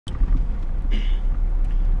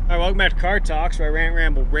All right, welcome back to Car Talks, where I rant,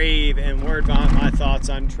 ramble, rave, and word vomit my thoughts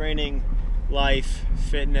on training, life,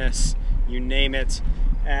 fitness, you name it.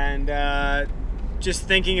 And just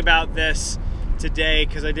thinking about this today,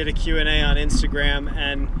 because I did a Q&A on Instagram,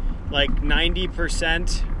 and like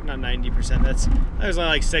 90%, not 90%, there was only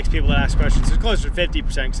like 6 people that asked questions. So it's closer to 50%,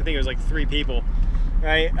 because I think it was like 3 people,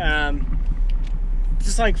 right?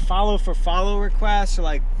 Just like follow for follow requests, or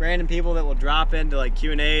like random people that will drop into like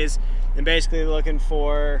Q&As and basically looking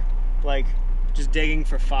for like just digging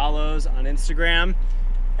for follows on Instagram.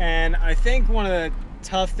 And I think one of the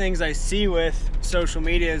tough things I see with social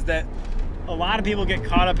media is that a lot of people get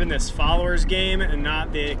caught up in this followers game and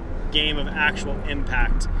not the game of actual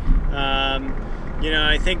impact.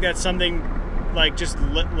 I think that's something like just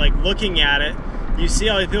like looking at it, you see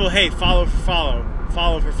all these people, hey, follow for follow,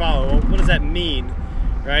 follow for follow. Well, what does that mean,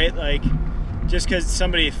 right? Like, just because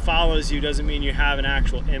somebody follows you doesn't mean you have an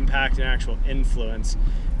actual impact and actual influence.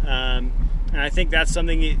 And I think that's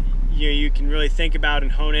something you can really think about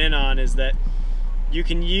and hone in on, is that you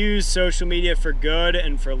can use social media for good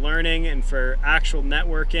and for learning and for actual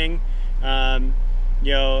networking, and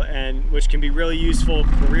which can be really useful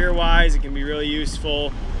career-wise. It can be really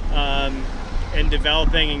useful in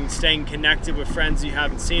developing and staying connected with friends you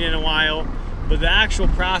haven't seen in a while. But the actual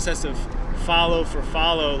process of follow for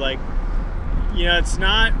follow, like, it's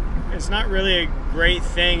not really a great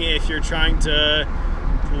thing if you're trying to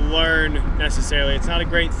learn necessarily. It's not a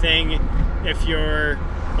great thing if you're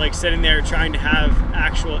like sitting there trying to have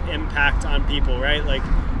actual impact on people, right? Like,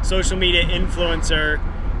 social media influencer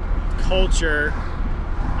culture,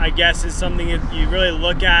 I guess, is something that you really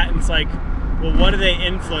look at and it's like, well, what are they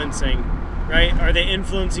influencing, right? Are they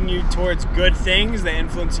influencing you towards good things? Are they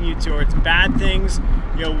influencing you towards bad things?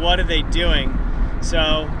 What are they doing?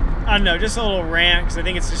 So I don't know, just a little rant, because I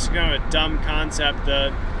think it's just kind of a dumb concept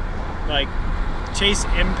to like chase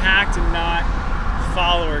impact and not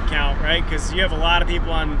follower count, right? Because you have a lot of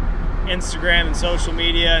people on Instagram and social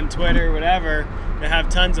media and Twitter, whatever, that have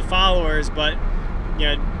tons of followers, but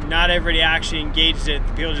not everybody actually engaged it.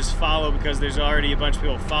 People just follow because there's already a bunch of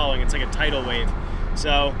people following. It's like a tidal wave.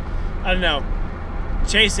 So I don't know,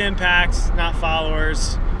 chase impact, not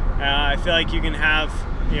followers. I feel like you can have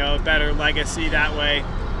a better legacy that way.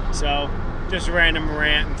 So just a random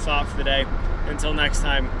rant and thought for the day. Until next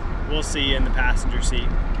time, we'll see you in the passenger seat.